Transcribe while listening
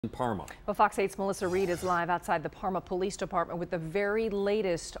in Parma. Well, Fox 8's Melissa Reed is live outside the Parma Police Department with the very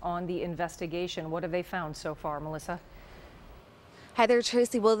latest on the investigation. What have they found so far, Melissa? Hi there,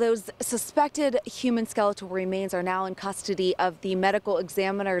 Tracy. Well, those suspected human skeletal remains are now in custody of the medical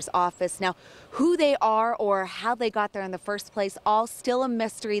examiner's office. Now, who they are or how they got there in the first place, all still a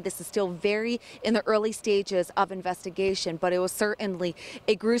mystery. This is still very in the early stages of investigation, but it was certainly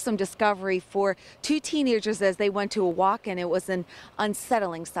a gruesome discovery for two teenagers as they went to a walk-in. It was an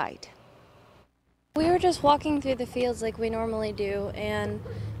unsettling sight. We were just walking through the fields like we normally do, and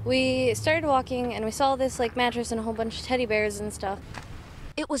we started walking and we saw this mattress and a whole bunch of teddy bears and stuff.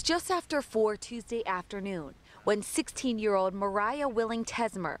 It was just after 4 Tuesday afternoon when 16-year-old Mariah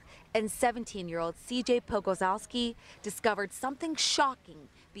Willing-Tesmer and 17-year-old CJ Pogozowski discovered something shocking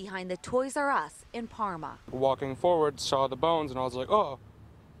behind the Toys R Us in Parma. Walking forward, saw the bones, and I was like, oh,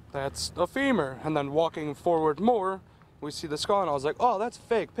 that's a femur. And then walking forward more, we see the skull, and I was like, oh, that's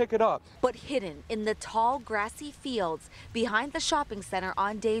fake, pick it up. But hidden in the tall, grassy fields behind the shopping center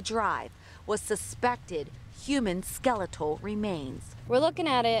on Day Drive was suspected human skeletal remains. We're looking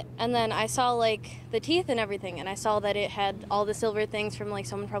at it, and then I saw the teeth and everything, and I saw that it had all the silver things from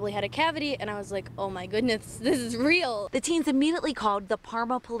someone probably had a cavity, and I was like, oh my goodness, this is real. The teens immediately called the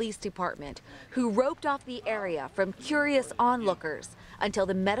Parma Police Department, who roped off the area from curious onlookers until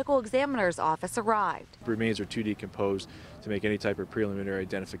the medical examiner's office arrived. Remains are too decomposed to make any type of preliminary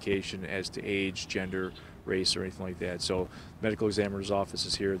identification as to age, gender, race, or anything like that. So medical examiner's office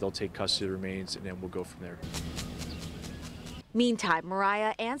is here. They'll take custody of the remains, and then we'll go from there. Meantime,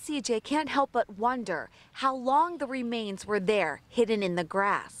 Mariah and CJ can't help but wonder how long the remains were there, hidden in the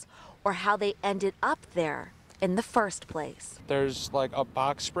grass, or how they ended up there in the first place. There's a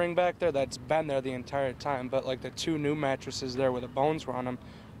box spring back there that's been there the entire time, but the two new mattresses there where the bones were on them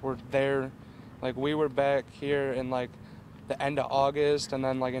were there. We were back here in the end of August and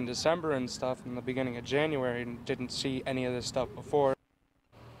then in December and stuff in the beginning of January, and didn't see any of this stuff before.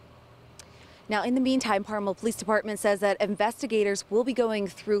 Now, in the meantime, Parma Police Department says that investigators will be going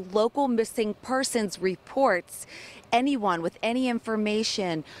through local missing persons reports. Anyone with any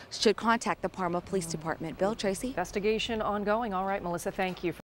information should contact the Parma Police Department. Bill, Tracy? Investigation ongoing. All right, Melissa, thank you.